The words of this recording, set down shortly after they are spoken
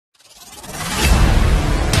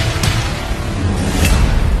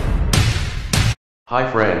Hi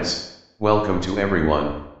friends, welcome to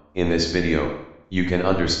everyone. In this video, you can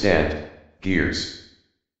understand gears.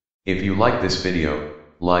 If you like this video,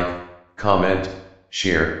 like, comment,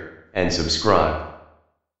 share, and subscribe.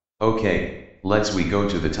 Okay, we go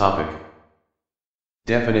to the topic.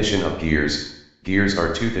 Definition of gears. Gears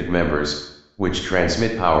are toothed members, which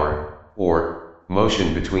transmit power, or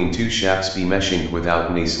motion between two shafts bemeshing without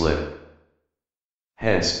any slip.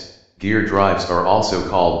 Hence, gear drives are also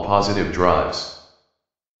called positive drives.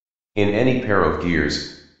 In any pair of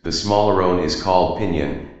gears, the smaller rone is called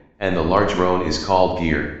pinion, and the large rone is called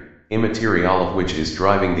gear, immaterial of which is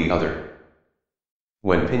driving the other.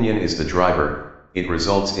 When pinion is the driver, it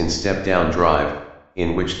results in step-down drive,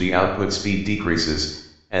 in which the output speed decreases,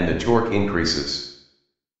 and the torque increases.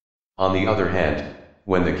 On the other hand,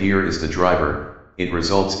 when the gear is the driver, it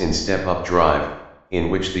results in step-up drive, in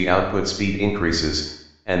which the output speed increases,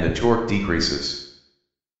 and the torque decreases.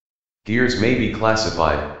 Gears may be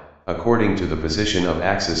classified according to the position of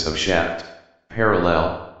axis of shaft: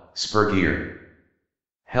 parallel, spur gear,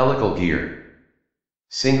 helical gear,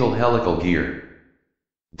 single helical gear,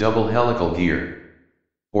 double helical gear,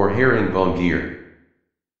 or herringbone gear,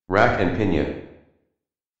 rack and pinion,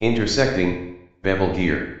 intersecting, bevel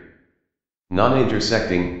gear,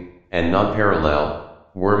 non-intersecting, and non-parallel,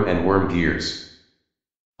 worm and worm gears,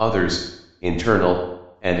 others,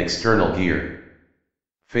 internal, and external gear,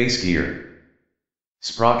 face gear,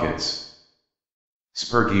 sprockets,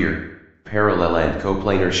 spur gear, parallel and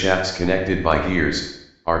coplanar shafts connected by gears,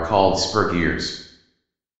 are called spur gears.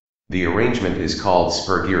 The arrangement is called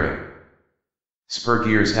spur gearing. Spur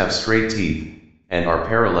gears have straight teeth, and are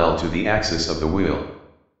parallel to the axis of the wheel.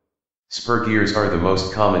 Spur gears are the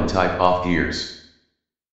most common type of gears.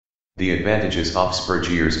 The advantages of spur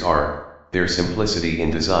gears are their simplicity in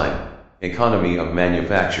design, economy of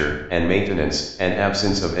manufacture and maintenance, and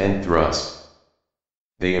absence of end thrust.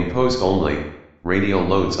 They impose only radial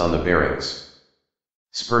loads on the bearings.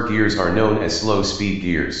 Spur gears are known as slow-speed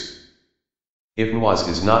gears. If noise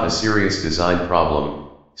is not a serious design problem,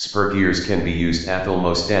 spur gears can be used at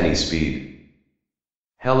almost any speed.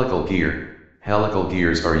 Helical gear. Helical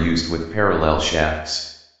gears are used with parallel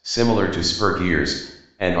shafts, similar to spur gears,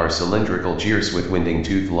 and are cylindrical gears with winding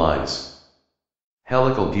tooth lines.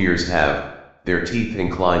 Helical gears have their teeth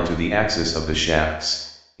inclined to the axis of the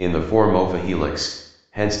shafts, in the form of a helix,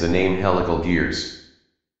 hence the name helical gears.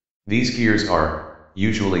 These gears are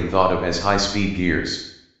usually thought of as high-speed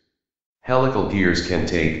gears. Helical gears can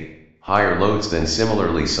take higher loads than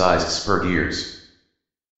similarly sized spur gears.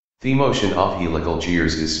 The motion of helical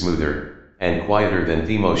gears is smoother and quieter than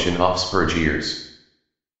the motion of spur gears.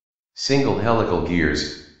 Single helical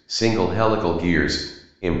gears. Single helical gears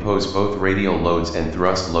impose both radial loads and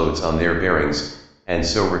thrust loads on their bearings, and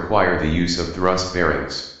so require the use of thrust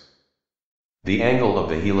bearings. The angle of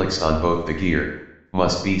the helix on both the gear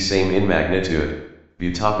must be same in magnitude,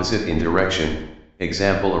 but opposite in direction.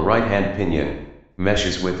 Example: a right-hand pinion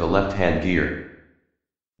meshes with a left-hand gear.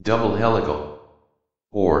 Double helical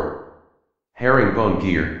or herringbone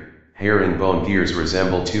gear. Herringbone gears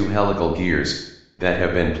resemble two helical gears that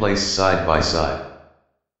have been placed side by side.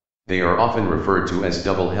 They are often referred to as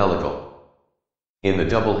double helical. In the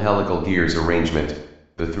double helical gears arrangement,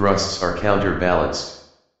 the thrusts are counterbalanced.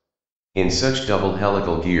 In such double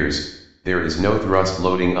helical gears, there is no thrust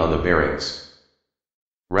loading on the bearings.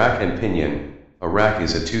 Rack and pinion. A rack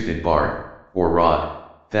is a toothed bar, or rod,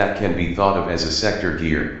 that can be thought of as a sector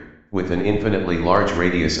gear, with an infinitely large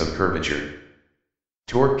radius of curvature.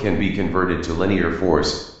 Torque can be converted to linear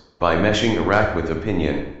force by meshing a rack with a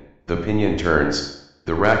pinion. The pinion turns,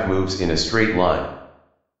 the rack moves in a straight line.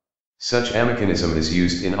 Such a mechanism is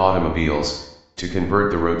used in automobiles to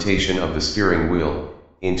convert the rotation of the steering wheel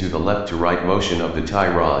into the left-to-right motion of the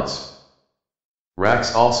tie rods.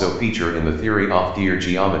 Racks also feature in the theory of gear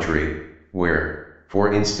geometry, where,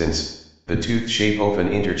 for instance, the tooth shape of an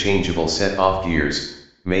interchangeable set of gears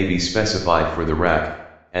may be specified for the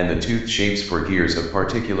rack, and the tooth shapes for gears of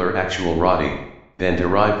particular actual roding, then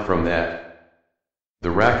derived from that.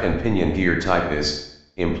 The rack and pinion gear type is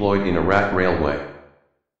employed in a rack railway.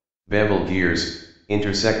 Bevel gears,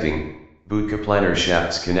 intersecting, coplanar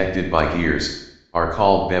shafts connected by gears, are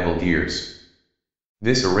called bevel gears.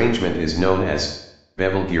 This arrangement is known as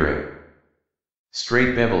bevel gearing.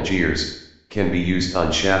 Straight bevel gears can be used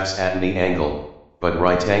on shafts at any angle, but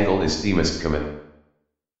right angle is the most common.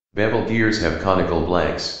 Bevel gears have conical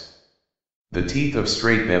blanks. The teeth of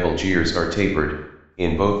straight bevel gears are tapered,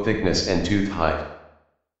 in both thickness and tooth height.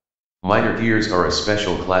 Minor gears are a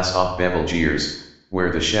special class of bevel gears,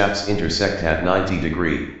 where the shafts intersect at 90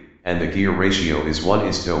 degrees, and the gear ratio is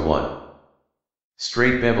 1:1.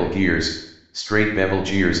 Straight bevel gears straight bevel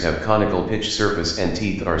gears have conical pitch surface and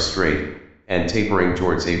teeth are straight, and tapering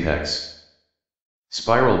towards apex.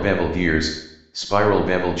 Spiral bevel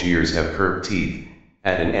gears have curved teeth,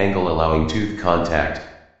 at an angle allowing tooth contact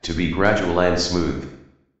to be gradual and smooth.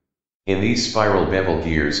 In these spiral bevel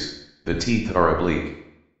gears, the teeth are oblique.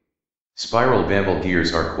 Spiral bevel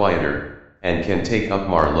gears are quieter, and can take up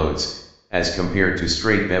more loads, as compared to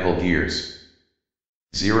straight bevel gears.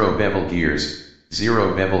 Zero bevel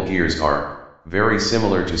gears are very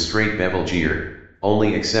similar to straight bevel gear,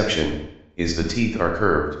 only exception is the teeth are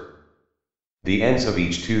curved. The ends of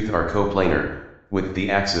each tooth are coplanar with the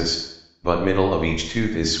axis, but middle of each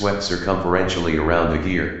tooth is swept circumferentially around the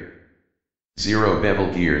gear. Zero bevel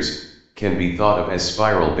gears can be thought of as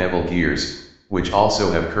spiral bevel gears, which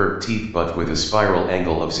also have curved teeth but with a spiral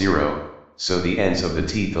angle of 0, so the ends of the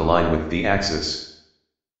teeth align with the axis.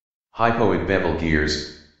 Hypoid bevel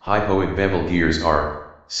gears are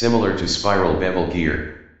similar to spiral bevel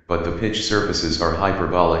gear, but the pitch surfaces are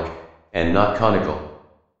hyperbolic and not conical.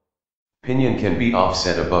 Pinion can be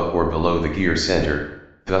offset above or below the gear center,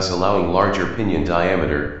 thus allowing larger pinion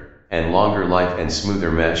diameter and longer life and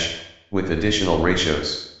smoother mesh, with additional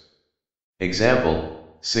ratios. Example,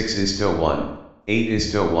 6:1,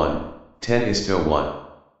 8:1, 10:1.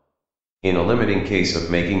 In a limiting case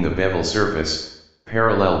of making the bevel surface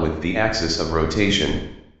parallel with the axis of rotation,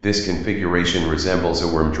 this configuration resembles a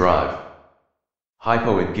worm drive.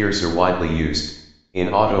 Hypoid gears are widely used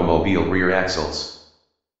in automobile rear axles.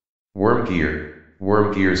 Worm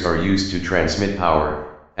gears are used to transmit power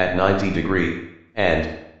at 90° and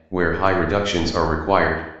where high reductions are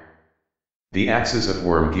required. The axes of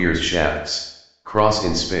worm gears shafts cross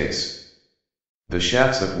in space. The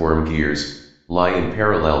shafts of worm gears lie in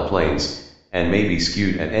parallel planes and may be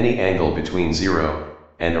skewed at any angle between 0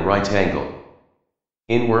 and a right angle.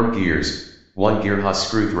 In worm gears, one gear has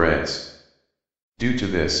screw threads. Due to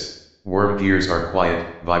this, worm gears are quiet,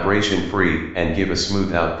 vibration-free, and give a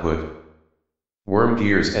smooth output. Worm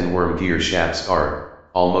gears and worm gear shafts are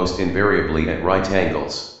almost invariably at right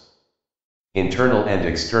angles. Internal and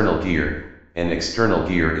external gear. An external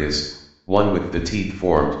gear is one with the teeth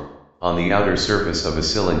formed on the outer surface of a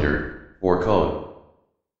cylinder or cone.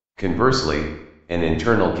 Conversely, an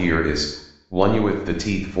internal gear is one with the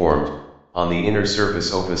teeth formed on the inner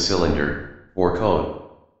surface of a cylinder or cone.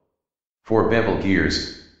 For bevel gears,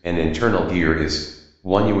 an internal gear is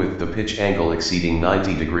one with the pitch angle exceeding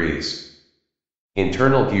 90°.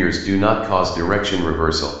 Internal gears do not cause direction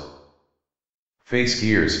reversal. Face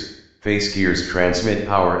gears transmit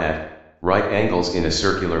power at right angles in a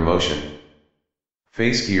circular motion.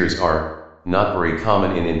 Face gears are not very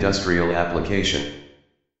common in industrial application.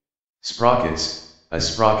 Sprockets. A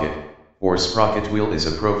sprocket, or sprocket wheel, is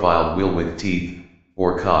a profiled wheel with teeth,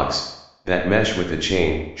 or cogs, that mesh with a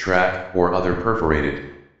chain, track, or other perforated,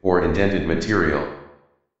 or indented material.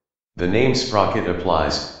 The name sprocket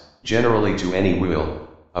applies generally to any wheel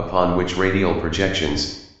upon which radial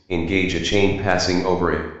projections engage a chain passing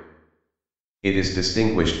over it. It is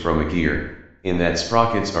distinguished from a gear in that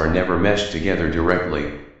sprockets are never meshed together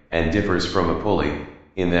directly, and differs from a pulley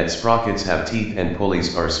in that sprockets have teeth and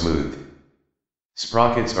pulleys are smooth.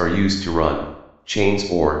 Sprockets are used to run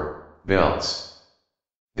chains or belts.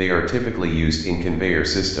 They are typically used in conveyor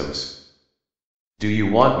systems. Do you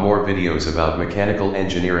want more videos about mechanical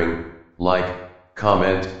engineering? Like,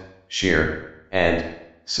 comment, share, and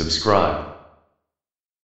subscribe.